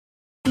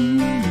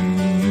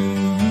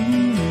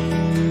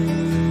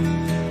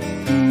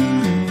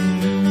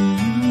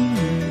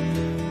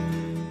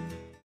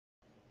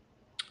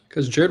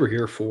Because Jared, we're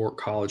here for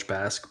college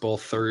basketball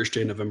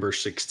Thursday, November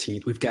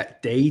 16th. We've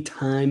got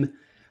daytime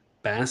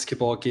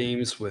basketball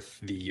games with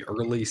the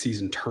early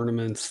season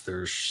tournaments.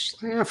 There's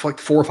like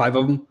 4 or 5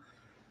 of them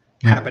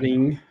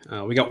happening.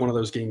 We got one of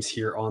those games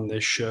here on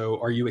this show.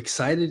 Are you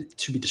excited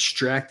to be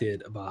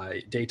distracted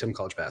by daytime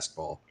college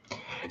basketball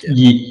again?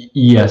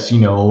 Yes, a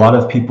lot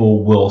of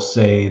people will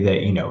say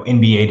that,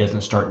 NBA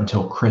doesn't start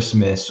until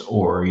Christmas,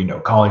 or,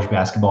 college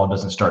basketball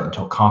doesn't start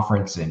until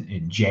conference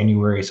in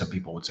January. Some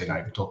people would say not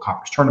even until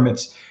conference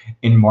tournaments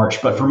in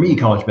March. But for me,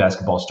 college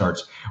basketball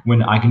starts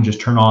when I can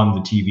just turn on the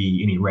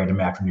TV any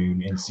random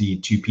afternoon and see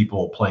two teams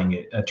playing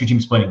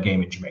a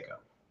game in Jamaica.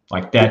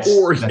 Like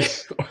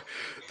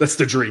that's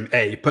the dream,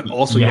 but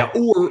also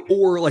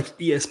or like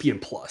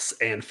ESPN Plus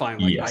and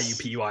find like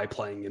IUPUI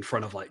playing in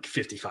front of like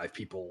 55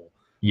 people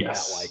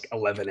at like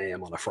 11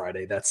 a.m. on a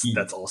Friday. That's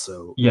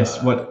also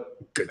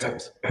good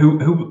times.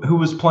 Who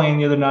was playing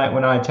the other night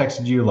when I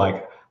texted you,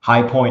 like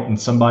High Point and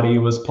somebody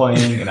was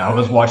playing, and I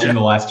was watching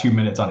the last 2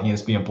 minutes on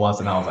ESPN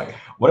Plus, and I was like,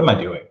 what am I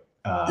doing?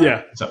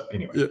 So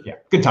anyway,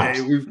 good times.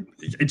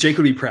 Jake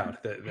would be proud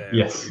that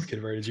we've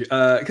converted you,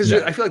 because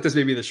I feel like this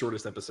may be the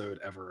shortest episode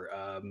ever.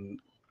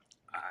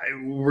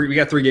 We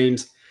got 3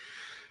 games.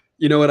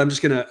 You know what? I'm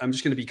just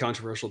gonna be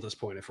controversial at this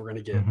point. If we're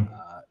gonna get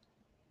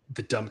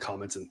the dumb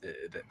comments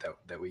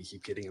that we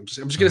keep getting, I'm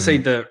just gonna say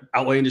the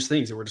outlandish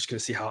things, and we're just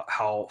gonna see how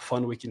much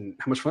fun we can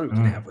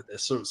have with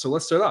this. So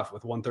let's start off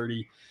with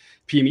 1:30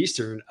 p.m.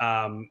 Eastern.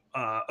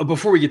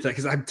 Before we get to that,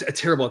 because I'm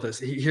terrible at this.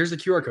 Here's the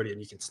QR code, and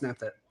you can snap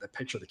that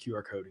picture of the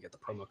QR code. You get the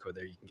promo code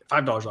there. You can get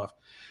 $5 off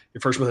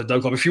your first month at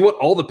Dub Club. If you want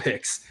all the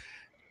picks,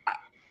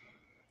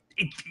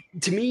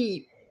 to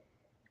me,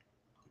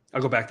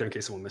 I'll go back there in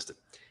case someone missed it.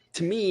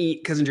 To me,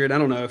 Cousin Jared, I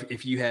don't know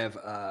if you have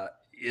a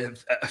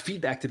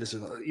feedback to this.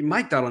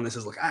 My thought on this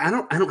is, look, I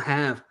don't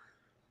have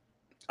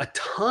a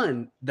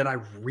ton that I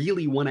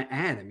really want to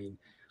add. I mean,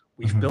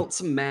 we've built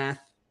some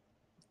math.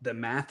 The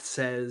math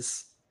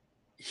says,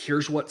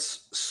 here's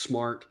what's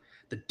smart.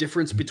 The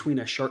difference between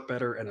a sharp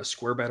better and a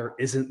square better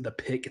isn't the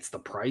pick, it's the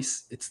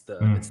price. It's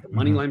the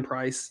money line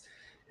price.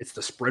 It's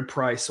the spread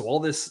price. So all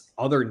this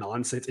other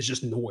nonsense is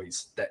just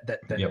noise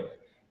that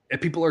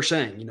people are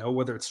saying,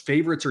 whether it's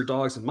favorites or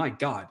dogs. And my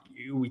God,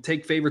 we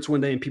take favorites one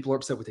day and people are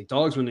upset. We take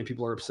dogs one day and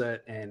people are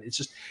upset. And it's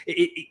just,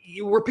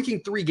 we're picking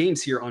 3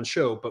 games here on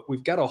show, but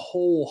we've got a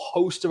whole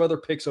host of other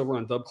picks over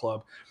on Dub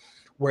Club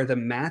where the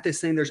math is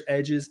saying there's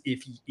edges.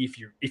 If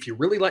you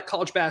really like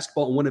college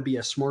basketball and want to be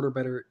a smarter,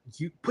 better,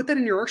 you put that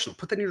in your arsenal,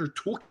 put that in your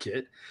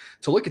toolkit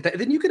to look at that.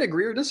 Then you can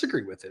agree or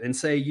disagree with it and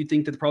say you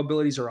think that the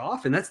probabilities are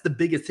off. And that's the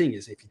biggest thing,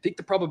 is if you think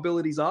the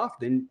probability's off,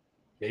 then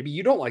maybe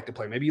you don't like the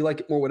player. Maybe you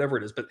like it more, whatever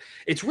it is. But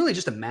it's really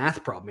just a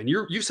math problem. And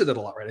you've said that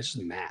a lot, right? It's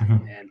just math.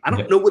 And I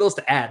don't know what else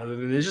to add other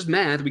than it's just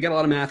math. We got a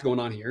lot of math going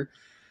on here.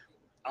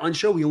 On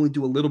show, we only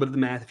do a little bit of the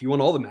math. If you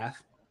want all the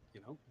math,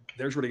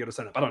 there's where to go to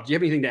sign up. Do you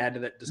have anything to add to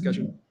that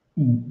discussion?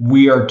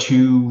 We are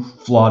 2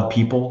 flawed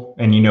people,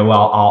 and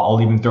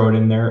I'll even throw it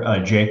in there.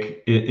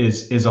 Jake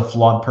is a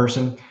flawed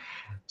person.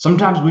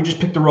 Sometimes we just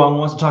pick the wrong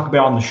ones to talk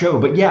about on the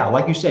show. But yeah,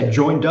 like you said,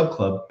 join Dub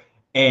Club,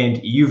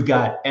 and you've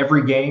got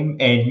every game,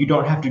 and you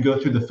don't have to go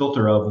through the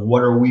filter of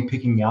what are we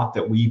picking out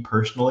that we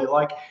personally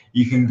like.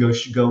 You can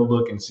go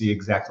look and see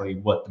exactly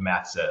what the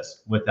math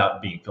says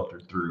without being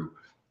filtered through,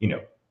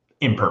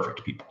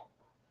 imperfect people.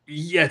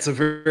 Yeah, it's a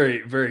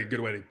very, very good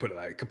way to put it.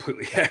 I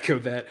completely echo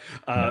that.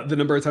 The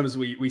number of times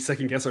we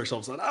second guess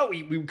ourselves on,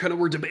 we kind of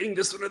were debating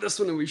this one or this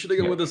one, and we should have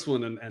gone with this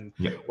one and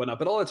whatnot.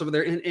 But all that's over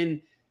there.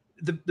 And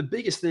the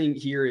biggest thing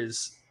here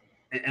is,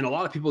 and a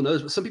lot of people know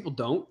this, but some people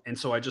don't. And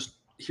so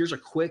here's a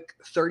quick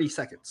 30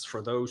 seconds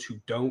for those who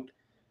don't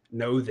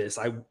know this.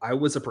 I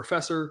was a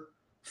professor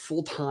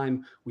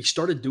full-time. We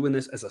started doing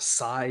this as a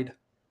side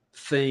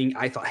thing.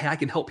 I thought, hey, I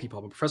can help people.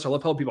 I'm a professor. I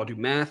love helping people. I do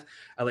math.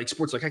 I like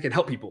sports. Like, I can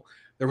help people.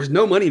 There was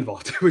no money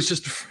involved. It was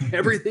just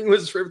everything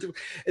was for everything.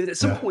 And at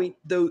some point,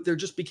 though, there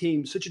just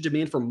became such a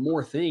demand for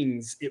more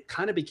things. It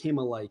kind of became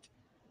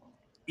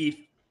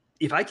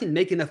if I can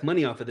make enough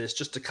money off of this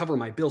just to cover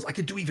my bills, I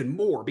could do even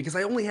more, because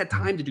I only had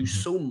time to do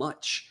so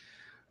much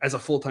as a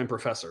full-time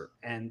professor.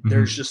 And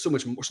there's just so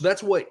much more. So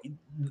that's what,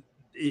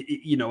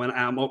 and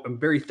I'm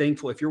very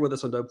thankful. If you're with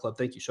us on Dub Club,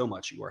 thank you so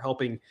much. You are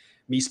helping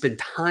me spend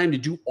time to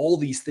do all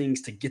these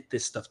things to get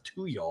this stuff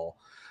to y'all.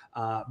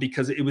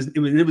 Because it was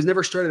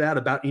never started out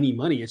about any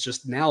money. It's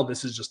just, now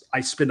this is just, I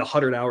spend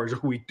 100 hours a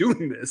week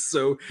doing this.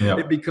 So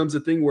it becomes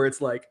a thing where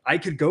it's like, I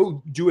could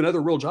go do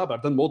another real job.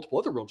 I've done multiple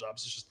other real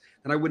jobs. It's just,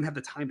 and I wouldn't have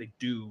the time to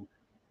do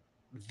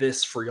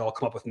this for y'all,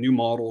 come up with new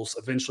models.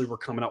 Eventually we're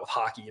coming out with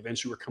hockey.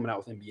 Eventually we're coming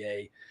out with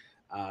NBA.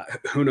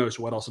 Who knows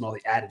what else, and all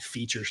the added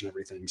features and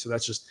everything. So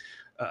that's just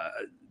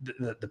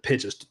the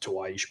pitch as to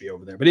why you should be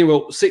over there. But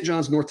anyway, St.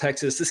 John's, North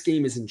Texas. This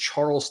game is in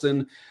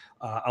Charleston.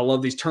 I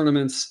love these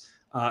tournaments.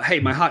 Hey,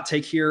 my hot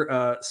take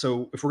here.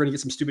 So if we're going to get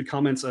some stupid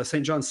comments,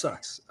 St. John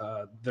sucks.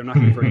 They're not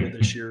going to be very good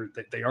this year.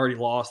 They already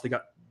lost. They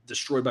got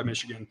destroyed by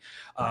Michigan.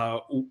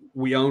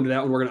 We owned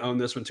that one. We're going to own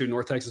this one too.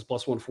 North Texas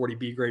plus 140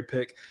 B grade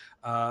pick.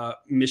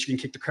 Michigan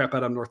kicked the crap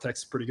out of them. North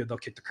Texas pretty good. They'll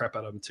kick the crap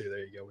out of them too.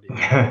 There you go. What do you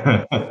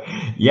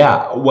think?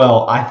 Yeah,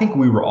 well, I think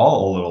we were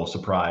all a little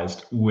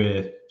surprised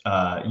with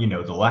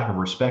the lack of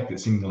respect that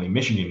seemingly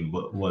Michigan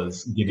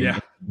was getting in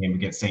the game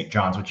against St.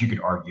 John's, which you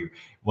could argue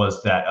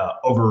was that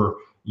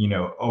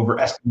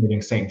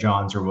overestimating St.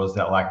 John's, or was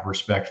that lack of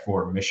respect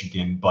for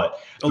Michigan? But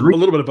a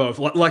little bit of both.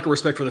 Lack of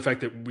respect for the fact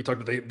that we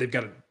talked about they've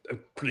got a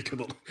pretty good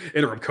little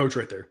interim coach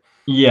right there.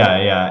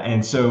 Yeah.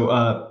 And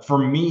so for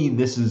me,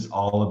 this is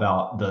all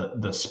about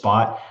the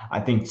spot. I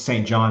think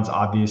St. John's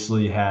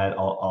obviously had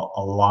a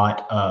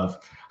lot of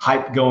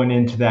hype going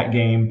into that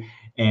game.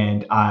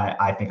 And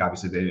I think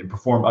obviously they didn't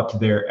perform up to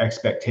their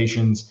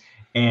expectations.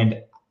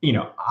 And,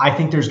 I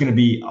think there's going to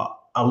be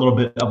a little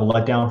bit of a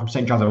letdown from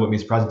St. John's. I wouldn't be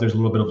surprised if there's a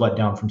little bit of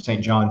letdown from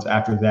St. John's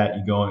after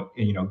that.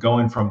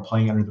 Going from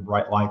playing under the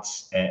bright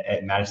lights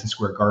at Madison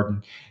Square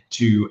Garden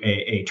to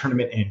a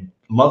tournament in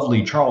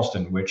lovely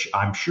Charleston, which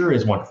I'm sure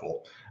is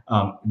wonderful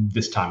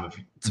this time of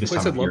year. It's a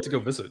place I'd love to go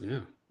visit.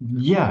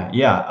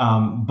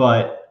 Yeah.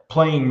 But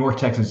playing North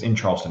Texas in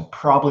Charleston,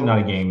 probably not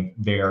a game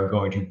they are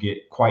going to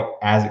get quite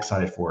as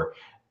excited for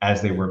as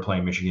they were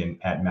playing Michigan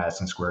at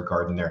Madison Square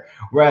Garden there.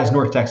 Whereas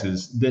North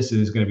Texas, this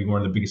is going to be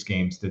one of the biggest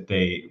games that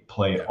they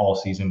play all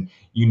season.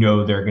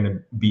 They're going to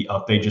be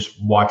up. They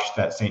just watched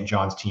that St.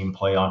 John's team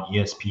play on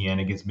ESPN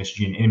against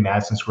Michigan in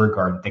Madison Square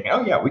Garden, thinking,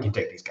 oh, yeah, we can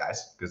take these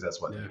guys, because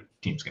that's what the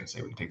team's going to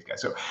say. We can take these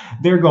guys. So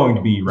they're going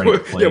to be ready to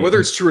play. Yeah,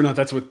 whether it's true or not,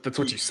 that's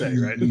what you say,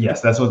 right?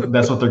 Yes, that's what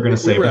they're going to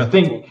say.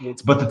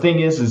 But the thing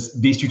is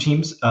these two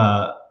teams,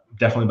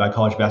 definitely by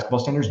college basketball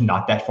standards,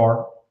 not that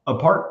far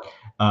apart.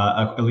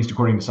 At least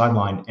according to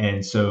Sideline.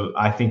 And so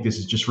I think this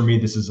is just, for me,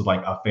 this is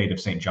like a fate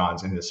of St.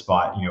 John's in this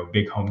spot.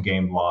 Big home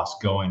game loss,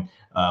 playing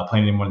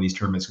in one of these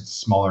tournaments with a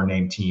smaller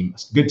name team,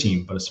 a good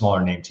team, but a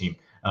smaller name team.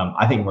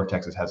 I think North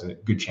Texas has a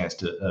good chance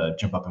to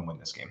jump up and win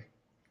this game.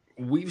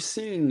 We've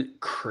seen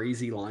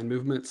crazy line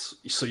movements,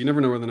 so you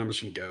never know where the numbers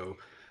can go.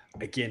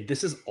 Again,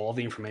 this is all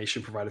the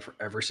information provided for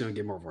every single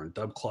game over in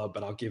Dub Club,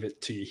 but I'll give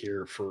it to you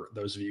here for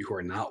those of you who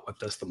are not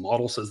with us. The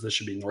model says this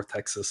should be North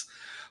Texas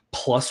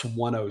plus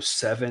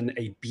 107.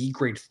 A B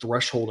grade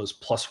threshold is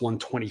plus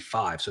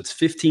 125. So it's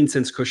 15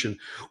 cents cushion,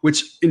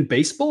 which in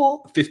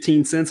baseball,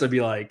 15 cents, I'd be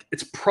like,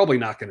 it's probably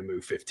not going to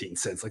move 15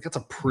 cents. Like, that's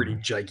a pretty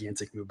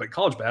gigantic move. But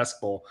college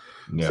basketball,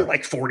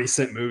 like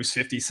 40-cent moves,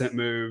 50-cent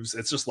moves.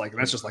 It's just like,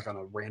 that's just like on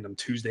a random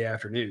Tuesday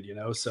afternoon,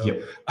 So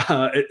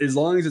as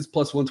long as it's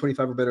plus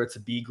 125 or better, it's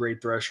a B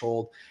grade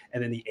threshold.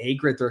 And then the A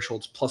grade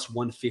threshold is plus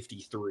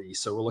 153.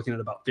 So we're looking at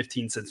about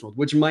 15 cents,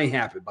 which might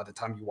happen by the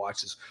time you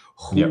watch this.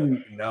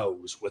 Who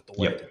knows with the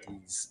way that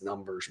these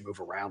numbers move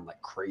around like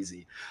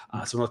crazy.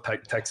 So North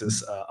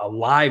Texas, a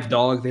live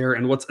dog there.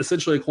 And what's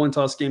essentially a coin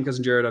toss game,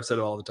 Cousin Jared, I've said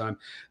it all the time.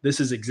 This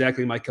is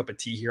exactly my cup of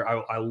tea here.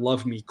 I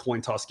love me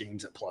coin toss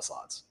games at plus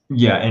odds.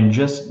 Yeah, and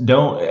just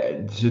don't,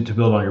 to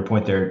build on your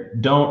point there,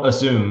 don't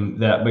assume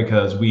that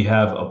because we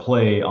have a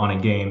play on a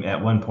game at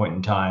one point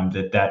in time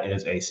that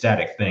is a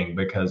static thing,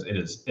 because it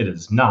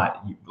is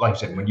not. Like I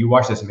said, when you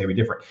watch this, it may be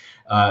different.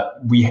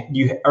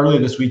 Earlier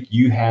this week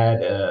you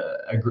had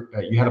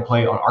a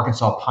play on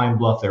Arkansas Pine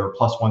Bluff. They were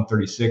plus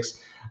 136.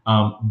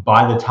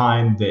 By the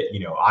time that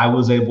I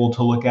was able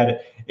to look at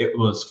it, it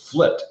was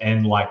flipped,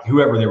 and like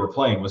whoever they were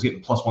playing was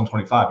getting plus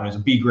 125, and it was a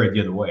B grade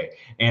the other way,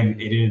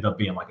 and it ended up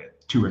being like a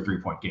 2 or 3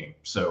 point game.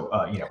 So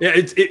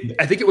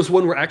I think it was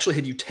one where actually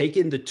had you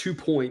taken the 2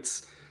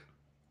 points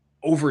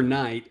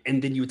overnight,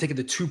 and then you would take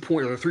the 2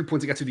 point or the 3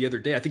 points it got to the other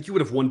day, I think you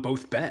would have won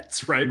both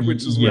bets, right?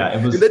 Which is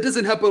that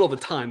doesn't happen all the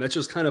time. That's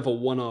just kind of a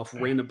one-off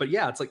random. But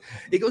yeah, it's like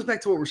it goes back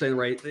to what we're saying,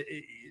 right?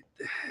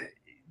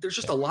 There's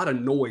just a lot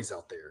of noise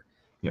out there.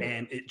 Yep.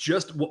 And it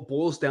just what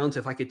boils down to,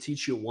 if I could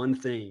teach you one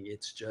thing,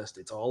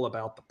 it's all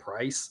about the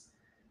price,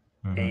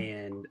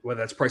 and whether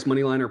that's price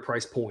money line or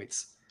price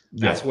points.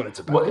 That's what it's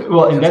about.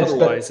 Well, and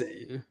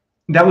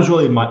that was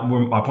really my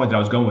point that I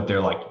was going with there.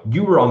 Like,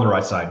 you were on the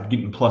right side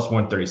getting plus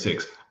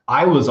 136.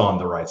 I was on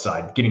the right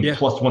side getting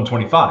plus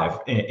 125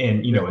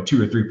 in a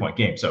 2 or 3 point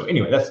game. So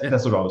anyway,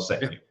 that's what I was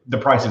saying. Yeah. The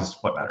price is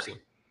what matters.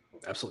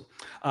 Absolutely.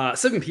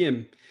 7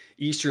 p.m.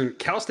 Eastern,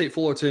 Cal State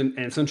Fullerton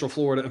and Central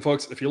Florida. And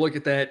folks, if you look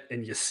at that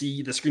and you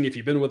see the screen, if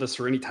you've been with us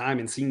for any time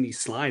and seen these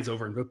slides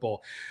over in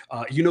football,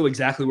 you know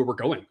exactly where we're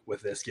going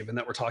with this, given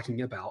that we're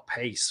talking about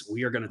pace.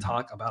 We are going to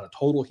talk about a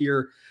total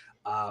here.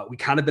 We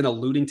kind of been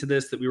alluding to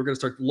this, that we were going to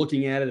start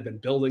looking at it. I've been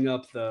building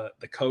up the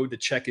code to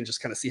check and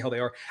just kind of see how they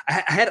are.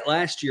 I had it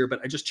last year, but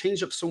I just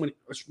changed up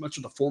much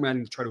of the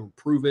formatting to try to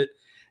improve it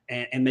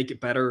and make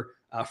it better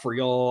for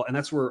y'all. And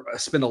that's where I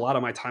spend a lot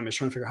of my time, is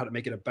trying to figure out how to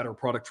make it a better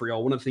product for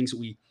y'all. One of the things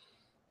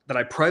that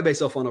I pride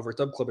myself on over at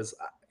Dub Club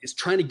is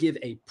trying to give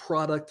a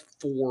product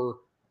for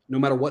no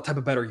matter what type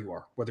of bettor you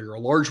are, whether you're a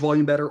large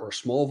volume bettor or a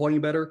small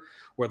volume bettor,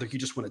 whether you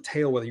just want a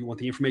tail, whether you want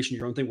the information,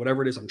 your own thing,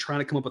 whatever it is. I'm trying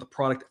to come up with a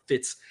product that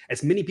fits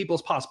as many people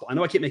as possible. I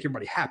know I can't make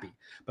everybody happy,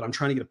 but I'm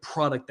trying to get a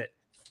product that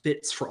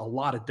fits for a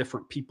lot of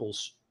different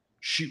people's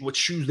what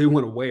shoes they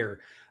want to wear.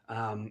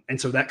 And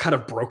so that kind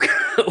of broke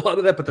a lot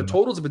of that. But the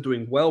totals have been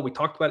doing well. We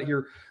talked about it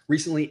here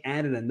recently,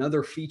 added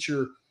another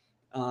feature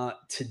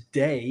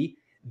today.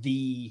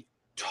 The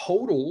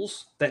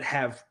totals that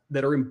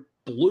are in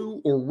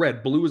blue or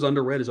red, blue is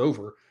under, red is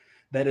over,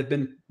 that have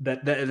been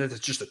that's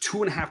just a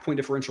 2.5 point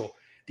differential.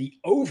 The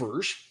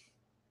overs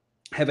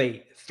have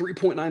a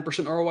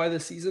 3.9% ROI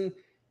this season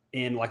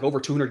in like over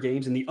 200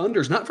 games, and the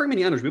unders, not very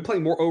many unders. We've been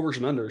playing more overs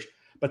than unders,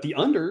 but the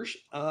unders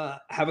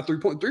have a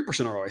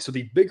 3.3% ROI. So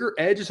the bigger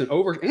edges and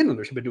overs and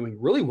unders have been doing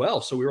really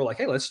well. So we were like,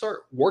 hey, let's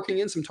start working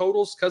in some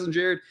totals. Cousin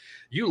Jared,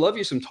 you love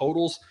you some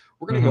totals.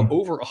 We're going to go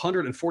over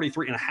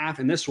 143.5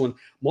 in this one.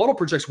 Model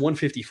projects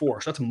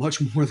 154. So that's much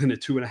more than a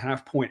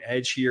 2.5 point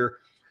edge here.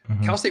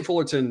 Cal State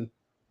Fullerton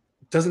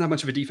doesn't have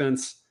much of a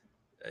defense.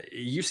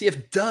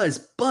 UCF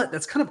does, but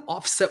that's kind of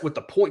offset with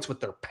the points with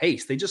their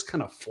pace. They just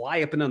kind of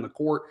fly up and down the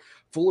court.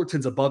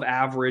 Fullerton's above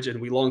average, and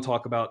we long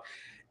talk about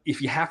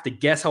if you have to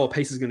guess how a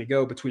pace is going to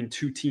go between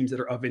two teams that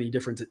are of any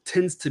difference, it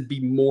tends to be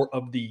more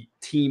of the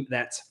team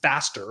that's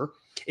faster.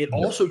 It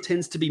also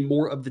tends to be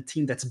more of the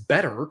team that's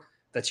better.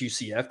 That's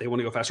UCF. They want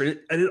to go faster.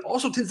 And it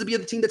also tends to be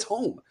the team that's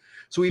home.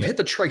 So we've hit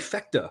the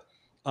trifecta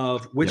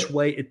of which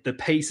way the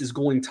pace is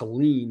going to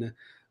lean.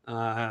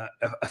 A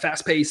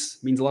fast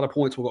pace means a lot of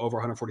points. We'll go over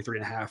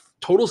 143.5.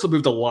 Totals have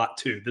moved a lot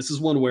too. This is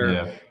one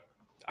where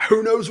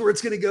who knows where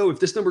it's going to go. If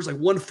this number is like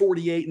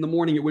 148 in the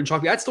morning, it wouldn't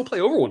shock me. I'd still play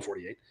over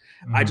 148.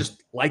 I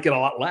just like it a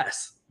lot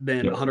less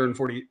than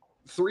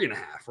 143.5,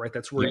 right?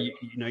 That's where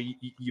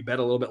you bet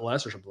a little bit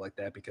less or something like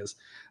that because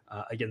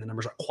again, the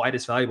numbers aren't quite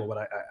as valuable,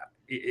 but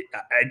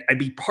I'd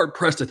be hard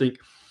pressed to think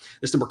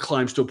this number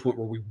climbs to a point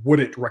where we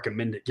wouldn't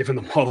recommend it given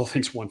the model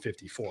thinks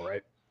 154,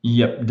 right?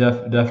 Yep,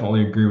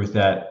 definitely agree with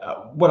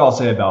that. What I'll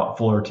say about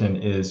Fullerton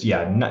is,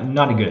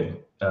 not a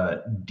good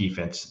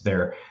defense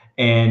there.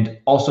 And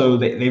also,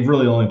 they've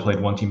really only played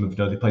one team of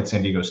note. They played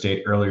San Diego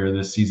State earlier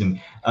this season.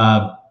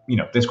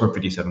 They scored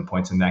 57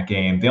 points in that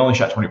game. They only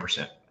shot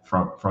 20%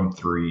 from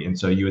three. And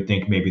so you would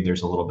think maybe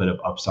there's a little bit of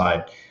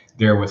upside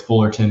there with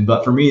Fullerton.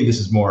 But for me, this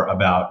is more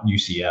about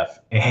UCF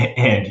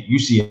and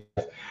UCF.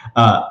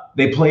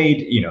 They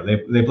played,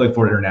 they played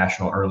Florida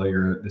International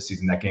earlier this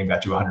season. That game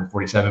got to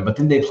 147, but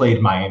then they played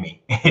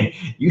Miami, and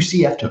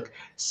UCF took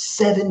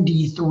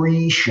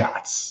 73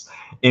 shots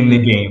in the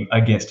game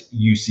against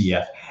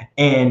UCF,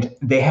 and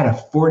they had a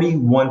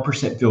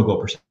 41% field goal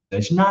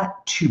percentage.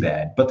 Not too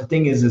bad, but the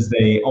thing is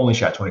they only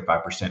shot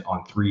 25%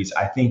 on threes.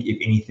 I think, if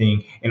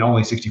anything, and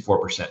only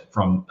 64%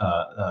 from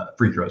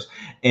free throws.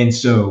 And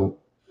so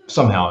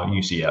somehow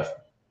UCF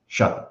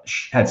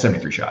had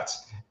 73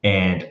 shots.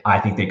 And I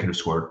think they could have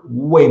scored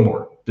way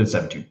more than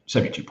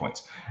 72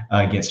 points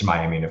against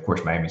Miami. And of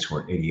course, Miami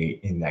scored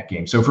 88 in that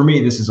game. So for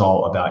me, this is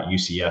all about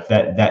UCF.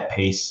 That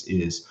pace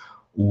is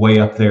way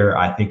up there.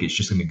 I think it's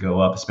just going to go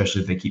up,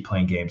 especially if they keep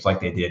playing games like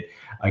they did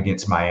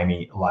against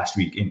Miami last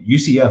week. And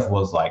UCF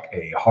was like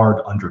a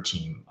hard under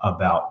team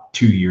about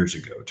 2.5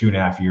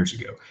 years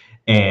ago.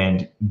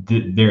 And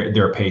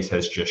their pace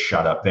has just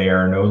shot up. They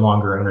are no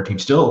longer under team.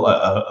 Still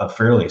a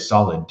fairly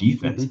solid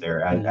defense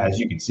there, as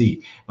you can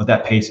see, but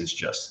that pace is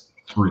just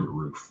through the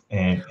roof.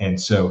 And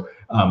so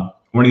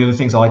one of the other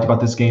things I liked about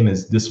this game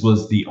is this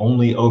was the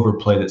only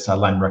overplay that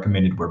Sideline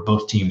recommended where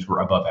both teams were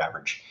above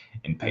average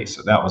in pace.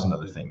 So that was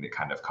another thing that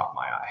kind of caught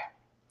my eye.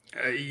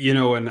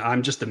 And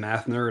I'm just a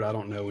math nerd. I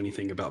don't know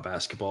anything about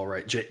basketball,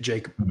 right?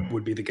 Jake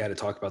would be the guy to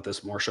talk about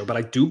this more so, but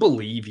I do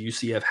believe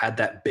UCF had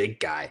that big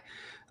guy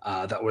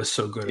that was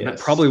so good. And that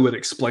probably would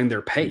explain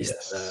their pace.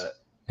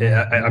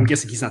 I'm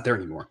guessing he's not there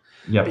anymore.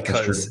 Yeah,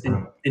 because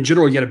in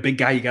general, you got a big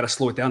guy, you got to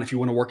slow it down if you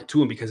want to work it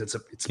to him because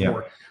it's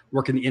more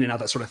working the in and out,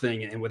 that sort of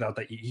thing. And without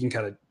that, you can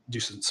kind of do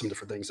some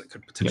different things that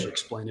could potentially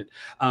explain it.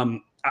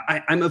 I'm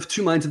of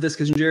two minds of this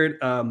because, Jared,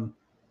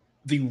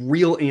 the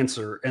real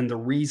answer and the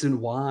reason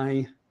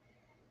why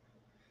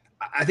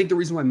I think the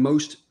reason why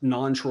most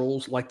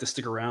non-trolls like to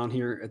stick around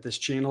here at this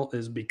channel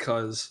is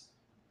because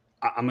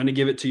I'm going to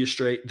give it to you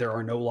straight. There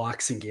are no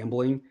locks in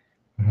gambling.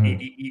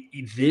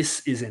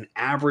 This is an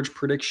average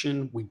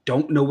prediction. We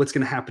don't know what's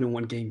going to happen in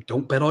one game.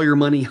 Don't bet all your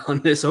money on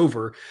this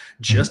over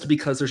just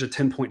because there's a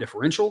 10-point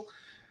differential.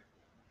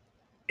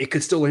 It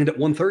could still land at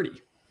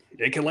 130.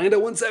 It can land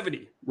at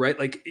 170, right?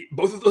 Like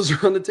both of those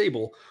are on the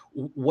table.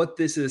 What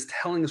this is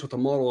telling us, what the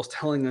model is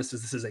telling us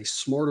is this is a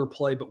smarter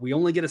play, but we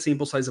only get a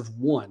sample size of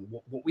one.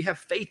 What we have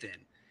faith in,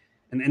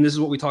 and this is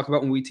what we talk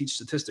about when we teach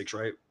statistics,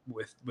 right?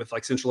 With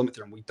like central limit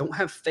theorem, we don't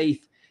have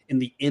faith in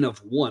the N of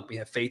one. We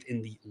have faith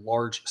in the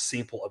large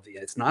sample of the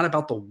N. It's not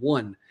about the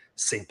one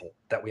sample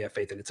that we have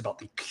faith in. It's about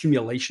the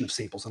accumulation of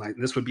samples. And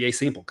this would be a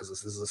sample because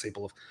this is a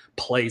sample of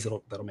plays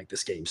that'll make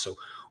this game. So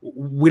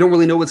we don't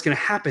really know what's going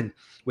to happen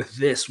with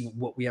this.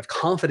 What we have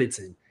confidence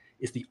in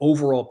is the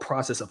overall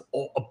process of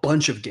a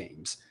bunch of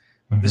games.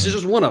 This is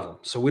just one of them.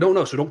 So we don't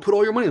know. So don't put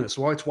all your money on this.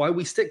 It's why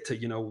we stick to,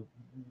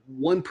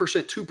 1%,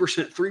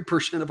 2%,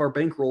 3% of our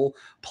bankroll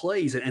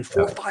plays and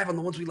 4 or 5 on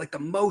the ones we like the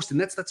most. And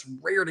that's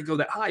rare to go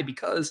that high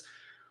because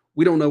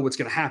we don't know what's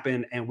going to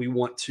happen. And we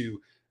want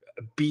to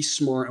be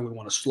smart and we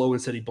want to slow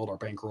and steady build our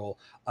bankroll.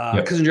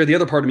 Because the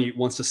other part of me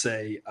wants to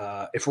say,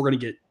 if we're going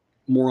to get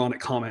moronic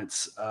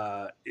comments,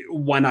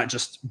 why not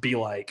just be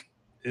like,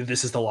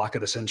 this is the lock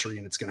of the century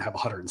and it's going to have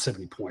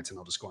 170 points, and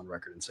I'll just go on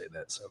record and say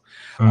that. So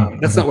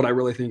that's not what I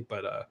really think,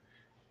 but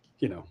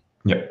you know,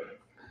 Yep.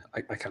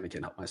 I kind of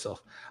can't help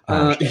myself.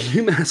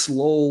 UMass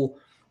Lowell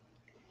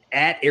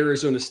at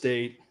Arizona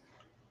State.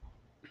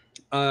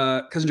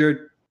 Cousin Jared,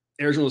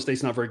 Arizona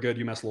State's not very good.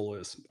 UMass Lowell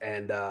is,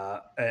 and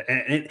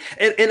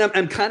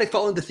I'm kind of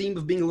following the theme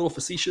of being a little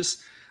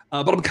facetious,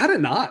 but I'm kind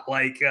of not.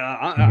 Like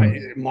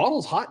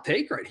Model's hot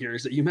take right here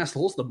is that UMass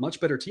Lowell's the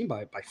much better team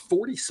by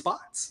 40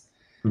 spots.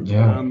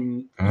 Yeah.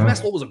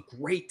 UMass Lowell was a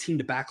great team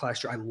to back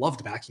last year. I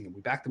loved backing them.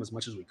 We backed them as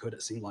much as we could.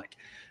 It seemed like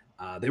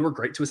they were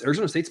great to us.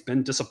 Arizona State's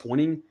been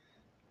disappointing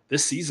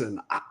this season.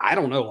 I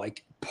don't know.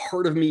 Like,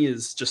 part of me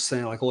is just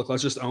saying, like, look,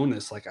 let's just own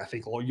this. Like, I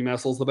think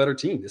UMass Lowell's the better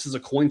team. This is a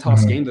coin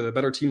toss game. They're the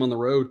better team on the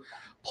road.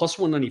 Plus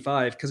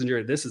 195. Cousin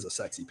Jared, this is a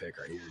sexy pick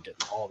right here. You're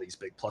getting all these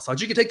big plus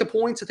odds. You can take the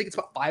points. I think it's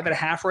about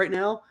 5.5 right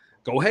now.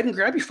 Go ahead and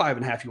grab your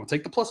 5.5. You want to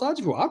take the plus odds?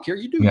 I don't care.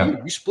 You do.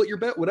 Yeah. You split your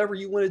bet, whatever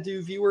you want to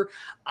do, viewer.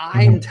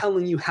 I'm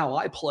telling you how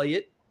I play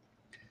it,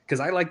 because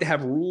I like to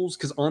have rules,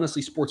 because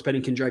honestly, sports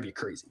betting can drive you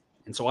crazy.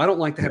 And so I don't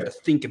like to have to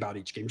think about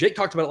each game. Jake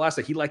talked about it last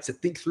night. He likes to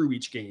think through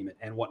each game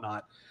and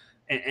whatnot.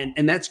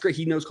 And that's great.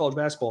 He knows college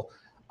basketball.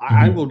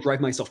 I will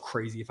drive myself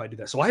crazy if I do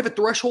that. So I have a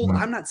threshold.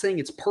 I'm not saying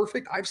it's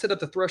perfect. I've set up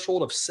the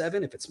threshold of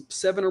 7. If it's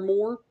 7 or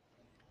more,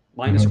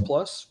 minus or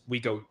plus, we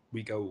go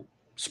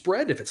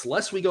spread. If it's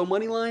less, we go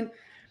money line.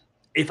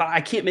 If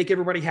I can't make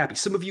everybody happy,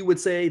 some of you would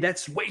say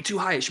that's way too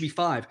high. It should be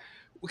 5.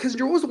 Because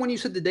what was the one you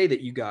said today that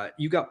you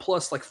got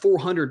plus like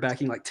 400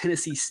 backing like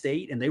Tennessee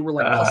State, and they were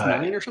like plus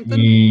 9 or something?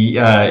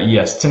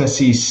 Yes,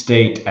 Tennessee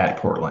State at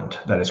Portland.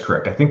 That is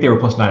correct. I think they were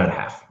plus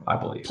 9.5, I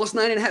believe. Plus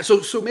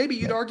 9.5. So maybe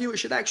you'd argue it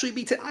should actually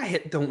be 10. I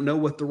don't know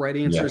what the right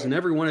answer is, and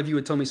every one of you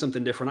would tell me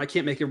something different. I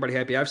can't make everybody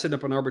happy. I've set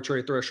up an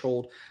arbitrary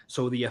threshold.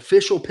 So the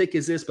official pick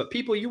is this, but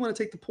people, you want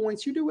to take the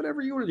points, you do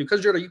whatever you want to do.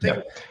 Because Jared, you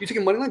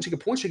taking money line, taking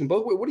points, taking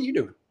both. What are you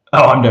doing?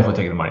 Oh, I'm definitely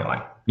taking the money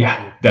line.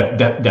 Yeah,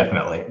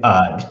 definitely.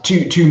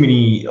 Too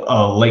many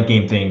late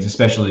game things,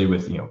 especially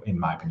with, in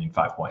my opinion,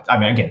 5 points. I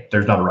mean, again,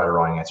 there's not a right or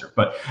wrong answer,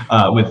 but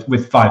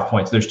with 5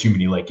 points, there's too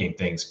many late game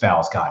things.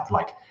 Fouls, God,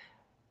 like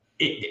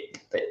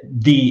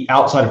the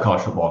outside of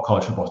college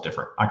football is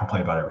different. I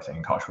complain about everything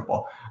in college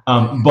football,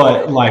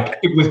 but like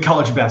with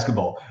college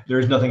basketball,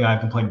 there's nothing I've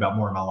complained about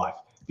more in my life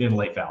than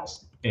late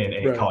fouls in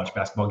a college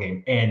basketball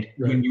game. And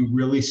when you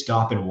really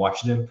stop and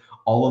watch them,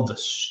 all of the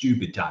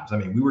stupid times. I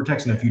mean, we were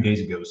texting a few days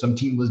ago. Some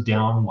team was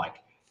down like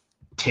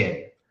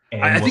 10.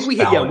 And I think we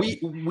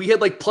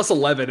had like plus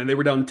 11, and they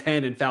were down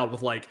 10 and fouled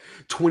with like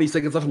 20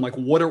 seconds left. I'm like,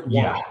 why are we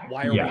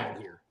in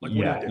here? Like,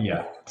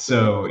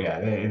 So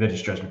that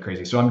just drives me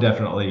crazy. So I'm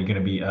definitely going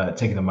to be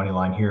taking the money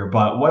line here.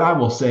 But what I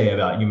will say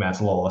about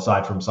UMass Lowell,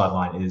 aside from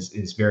sideline,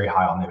 is very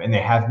high on them, and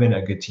they have been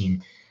a good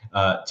team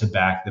to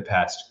back the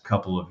past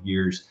couple of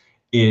years.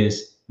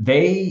 Is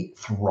they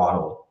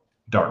throttle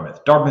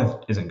Dartmouth.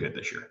 Dartmouth isn't good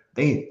this year.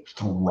 They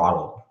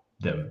throttled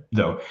them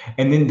though,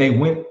 and then they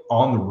went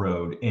on the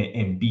road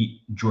and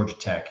beat Georgia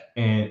Tech.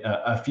 And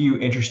a few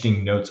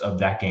interesting notes of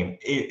that game.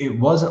 It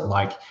wasn't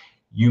like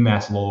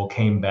UMass Lowell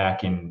came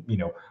back and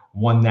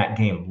won that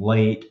game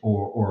late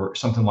or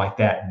something like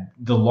that.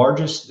 The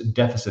largest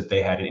deficit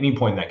they had at any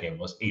point in that game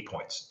was 8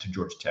 points to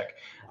Georgia Tech.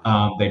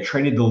 They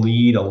traded the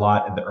lead a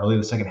lot in the early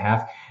of the second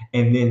half,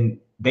 and then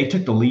they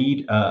took the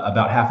lead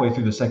about halfway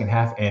through the second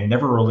half and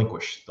never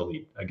relinquished the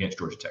lead against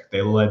Georgia Tech.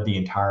 They led the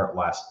entire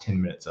last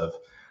 10 minutes of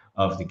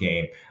the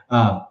game.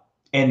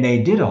 And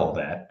they did all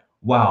that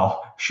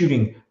while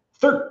shooting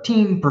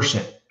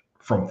 13%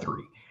 from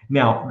 3.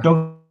 Now,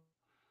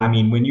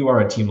 when you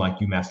are a team like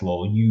UMass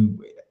Lowell,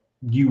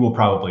 you will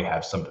probably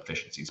have some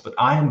deficiencies, but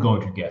I am going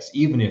to guess,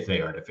 even if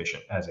they are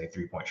deficient as a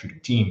 3-point shooting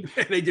team,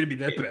 they did be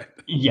that bad.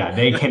 Yeah,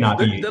 they cannot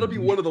be. That'll be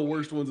one of the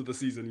worst ones of the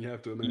season, you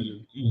have to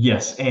imagine.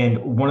 Yes, and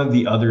one of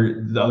the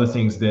other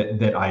things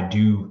that I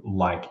do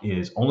like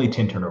is only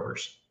 10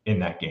 turnovers in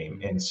that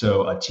game, and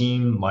so a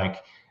team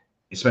like,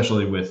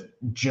 especially with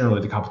generally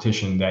the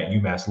competition that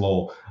UMass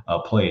Lowell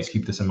plays,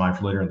 keep this in mind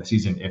for later in the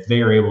season. If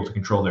they are able to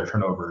control their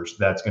turnovers,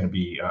 that's going to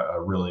be a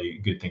really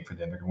good thing for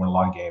them. They're going to win a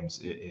lot of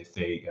games if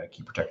they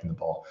keep protecting the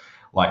ball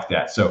like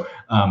that. So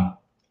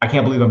I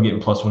can't believe I'm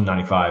getting plus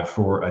 195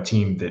 for a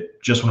team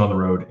that just went on the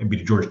road and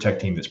beat a Georgia Tech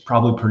team that's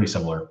probably pretty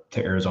similar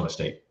to Arizona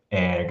State,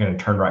 and going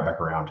to turn right back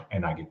around,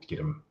 and I get to get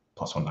them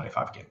plus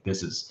 195 again.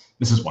 This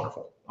is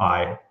wonderful.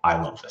 I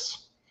love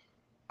this.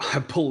 I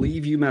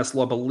believe UMass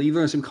Lowell. I believe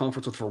they're in some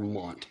conference with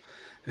Vermont,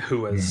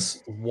 who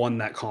has won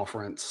that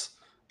conference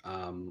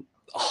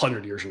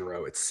 100 years in a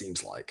row, it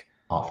seems like.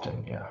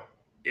 Often, yeah.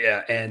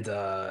 Yeah, and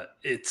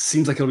it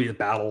seems like it'll be a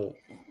battle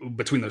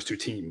between those two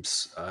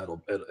teams.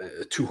 It'll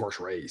a 2-horse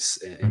race,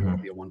 and it'll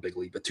be a one big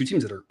league. But two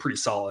teams that are pretty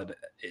solid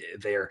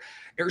there.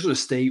 Arizona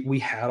State,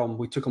 we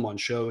took them on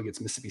show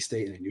against Mississippi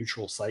State in a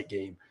neutral site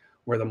game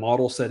where the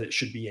model said it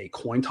should be a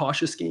coin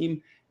toss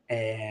game,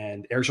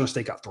 and Arizona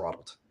State got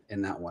throttled.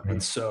 in that one.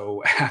 And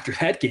so after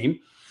that game,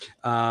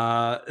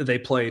 they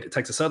played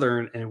Texas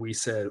Southern, and we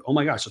said, oh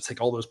my gosh, let's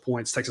take all those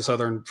points. Texas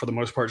Southern, for the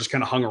most part, just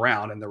kind of hung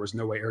around, and there was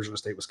no way Arizona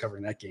State was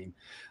covering that game.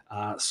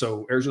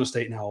 So Arizona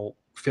State now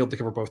failed to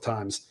cover both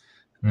times.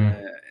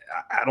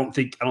 I don't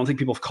think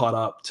people have caught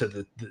up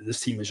to this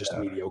team is just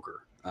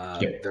mediocre.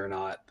 They're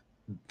not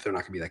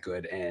going to be that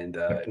good, and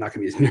not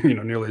going to be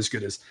nearly as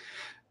good as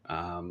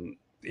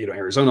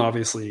Arizona,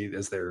 obviously,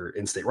 as their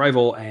in-state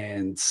rival,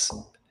 and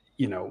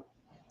the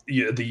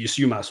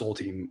UMass Lowell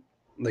team,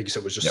 like you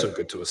said, was just so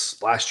good to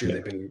us last year.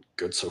 They've been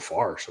good so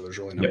far, so there's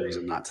really no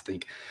reason not to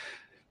think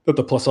that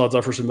the plus odds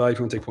offer some value. If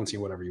you want to take points,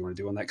 whatever you want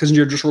to do on that. Because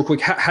just real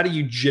quick, how do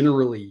you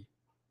generally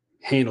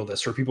handle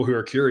this for people who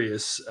are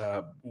curious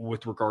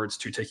with regards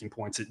to taking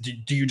points?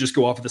 Do you just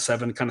go off of the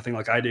 7 kind of thing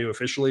like I do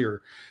officially,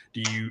 or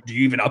do you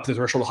even up the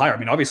threshold higher? I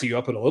mean, obviously you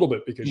up it a little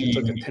bit because you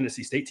took a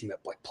Tennessee State team at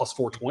like plus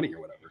 420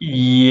 or whatever.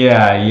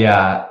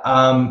 Yeah.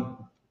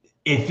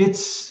 If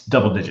it's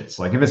double digits,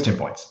 like if it's 10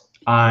 points,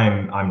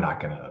 I'm not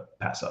gonna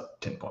pass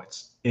up 10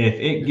 points. If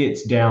it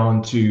gets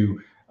down to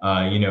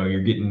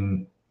you're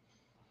getting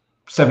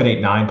 7, 8,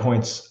 9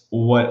 points,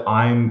 what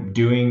I'm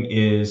doing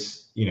is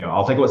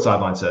I'll take what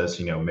sideline says.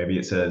 Maybe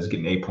it says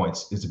getting 8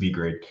 points is a B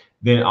grade.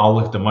 Then I'll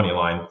look at the money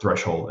line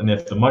threshold, and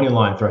if the money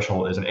line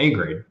threshold is an A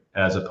grade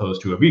as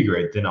opposed to a B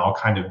grade, then I'll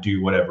kind of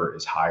do whatever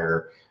is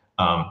higher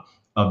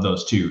of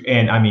those two.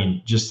 And I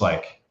mean, just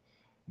like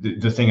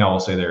the thing I will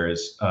say there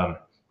is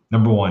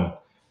number one,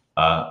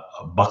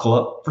 buckle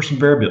up for some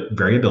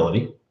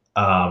variability.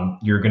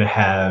 You're going to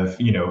have,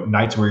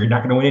 nights where you're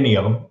not going to win any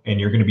of them and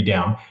you're going to be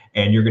down,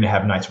 and you're going to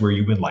have nights where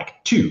you win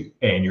like 2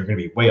 and you're going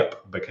to be way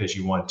up because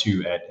you won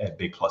 2 at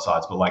big plus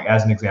odds. But like,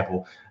 as an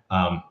example,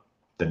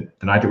 the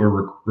night that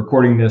we're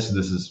recording this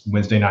is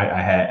Wednesday night.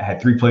 I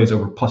had 3 plays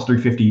over plus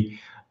 350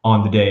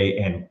 on the day,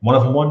 and one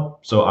of them won.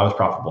 So I was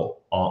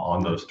profitable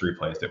on those 3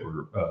 plays that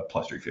were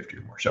plus 350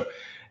 or more. So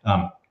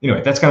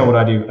anyway, that's kind of what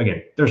I do.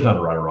 Again, there's not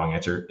a right or wrong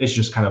answer. It's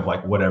just kind of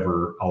like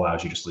whatever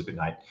allows you to sleep at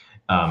night.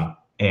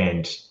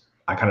 And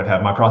I kind of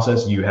have my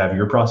process. You have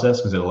your process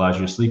because it allows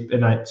you to sleep at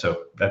night.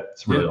 So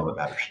that's really all that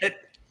matters.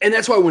 And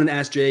that's why I wanted to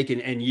ask Jake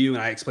and you,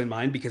 and I explained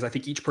mine, because I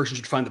think each person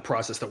should find the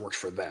process that works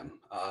for them.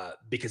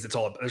 Because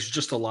there's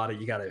just a lot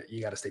of, you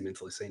gotta stay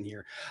mentally sane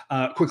here.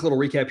 Quick little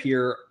recap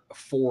here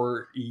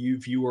for you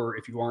viewer.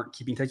 If you aren't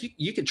keeping track,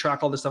 you can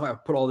track all this stuff.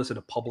 I've put all this in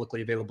a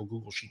publicly available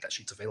Google sheet. That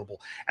sheet's available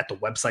at the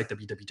website,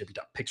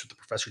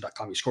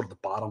 www.pickswiththeprofessor.com. You scroll to the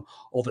bottom,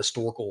 all the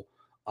historical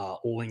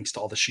links to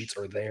all the sheets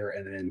are there,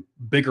 and then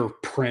bigger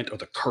print of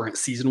the current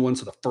season one.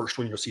 So the first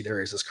one you'll see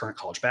there is this current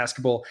college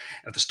basketball.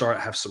 At the start, I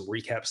have some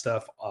recap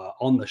stuff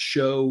on the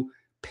show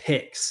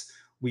picks.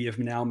 We have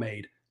now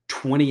made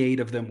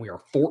 28 of them. We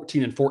are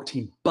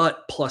 14-14,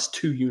 but plus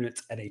 2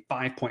 units at a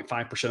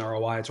 5.5%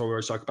 ROI. That's what we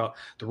always talk about.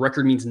 The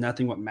record means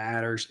nothing. What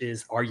matters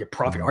is, are you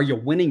profit? Are you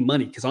winning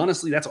money? Because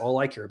honestly, that's all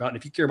I care about. And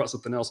if you care about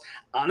something else,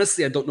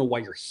 honestly, I don't know why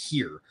you're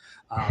here.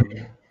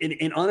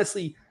 And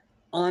honestly,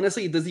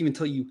 it doesn't even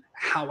tell you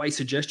how I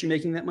suggest you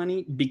making that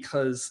money,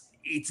 because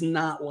it's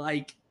not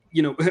like,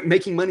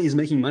 making money is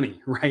making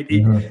money, right?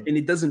 And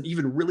it doesn't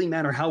even really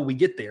matter how we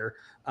get there.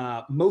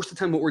 Most of the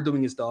time, what we're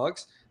doing is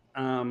dogs.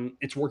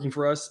 It's working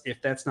for us.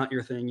 If that's not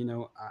your thing,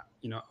 I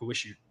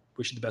wish you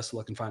the best of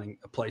luck in finding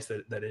a place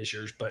that is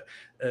yours. But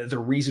the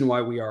reason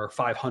why we are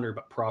 500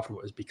 but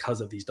profitable is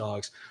because of these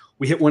dogs.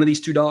 We hit one of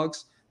these 2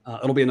 dogs.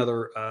 It'll be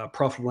another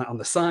profitable on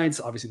the sides.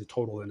 Obviously, the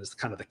total then is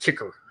kind of the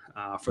kicker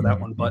for that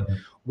one. But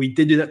we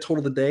did do that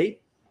total of the day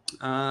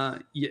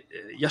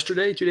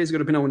yesterday, 2 days ago,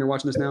 depending on when you're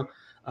watching this now.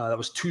 That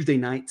was Tuesday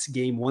night's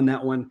game. Won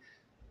that one.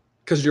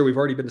 Because, Joe, we've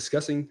already been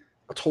discussing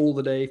a total of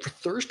the day for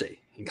Thursday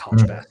in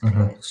college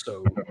basketball.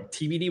 So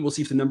TBD, we'll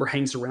see if the number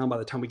hangs around by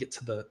the time we get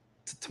to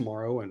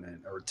tomorrow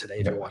or today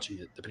if you're watching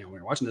it, depending on when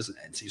you're watching this,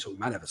 and see. So we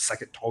might have a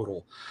second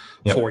total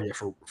for you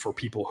for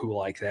people who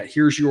like that.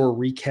 Here's your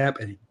recap.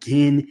 And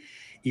again,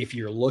 if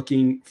you're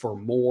looking for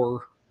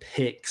more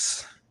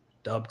picks,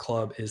 Dub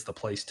Club is the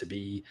place to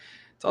be.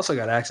 It's also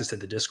got access to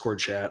the Discord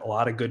chat. A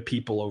lot of good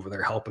people over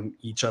there helping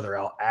each other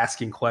out,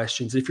 asking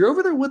questions. If you're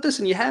over there with us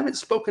and you haven't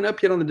spoken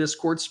up yet on the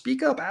Discord,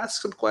 speak up,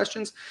 ask some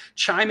questions,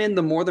 chime in.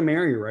 The more the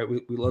merrier, right?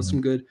 We love some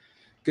good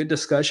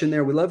discussion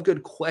there. We love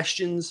good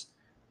questions.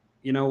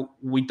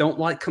 We don't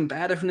like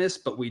combativeness,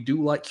 but we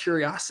do like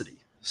curiosity.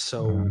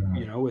 So,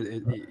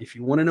 if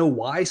you want to know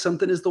why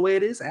something is the way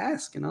it is,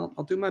 ask, and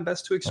I'll do my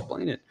best to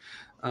explain it.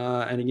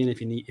 And again,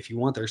 if you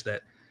want, there's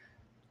that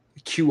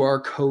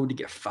QR code to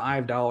get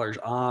 $5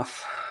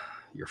 off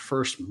your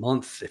first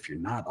month if you're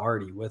not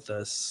already with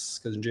us.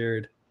 Cousin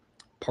Jared,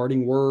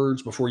 parting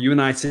words before you and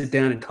I sit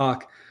down and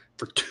talk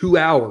for 2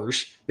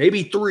 hours,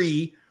 maybe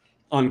 3,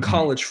 on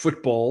college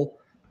football.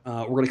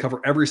 We're going to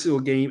cover every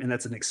single game, and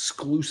that's an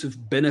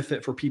exclusive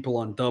benefit for people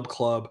on Dub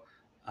Club.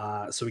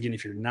 So again,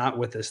 if you're not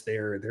with us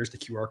there's the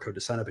QR code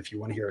to sign up if you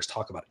want to hear us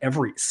talk about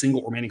every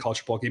single remaining college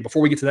football game.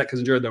 Before we get to that,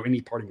 Cousin Jared, though,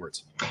 any parting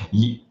words?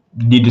 You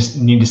need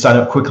to sign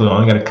up quickly. I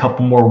only got a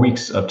couple more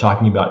weeks of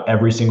talking about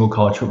every single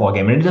college football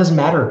game. And it doesn't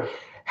matter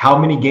how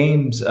many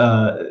games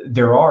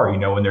there are.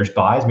 When there's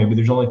buys, maybe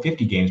there's only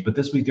 50 games, but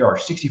this week there are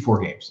 64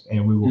 games,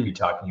 and we will be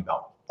talking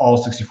about all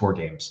 64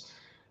 games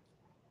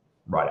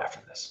right after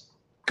this.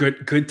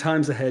 Good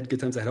times ahead. Good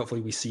times ahead.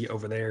 Hopefully we see you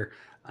over there.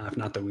 If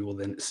not, then we will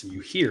then see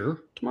you here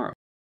tomorrow.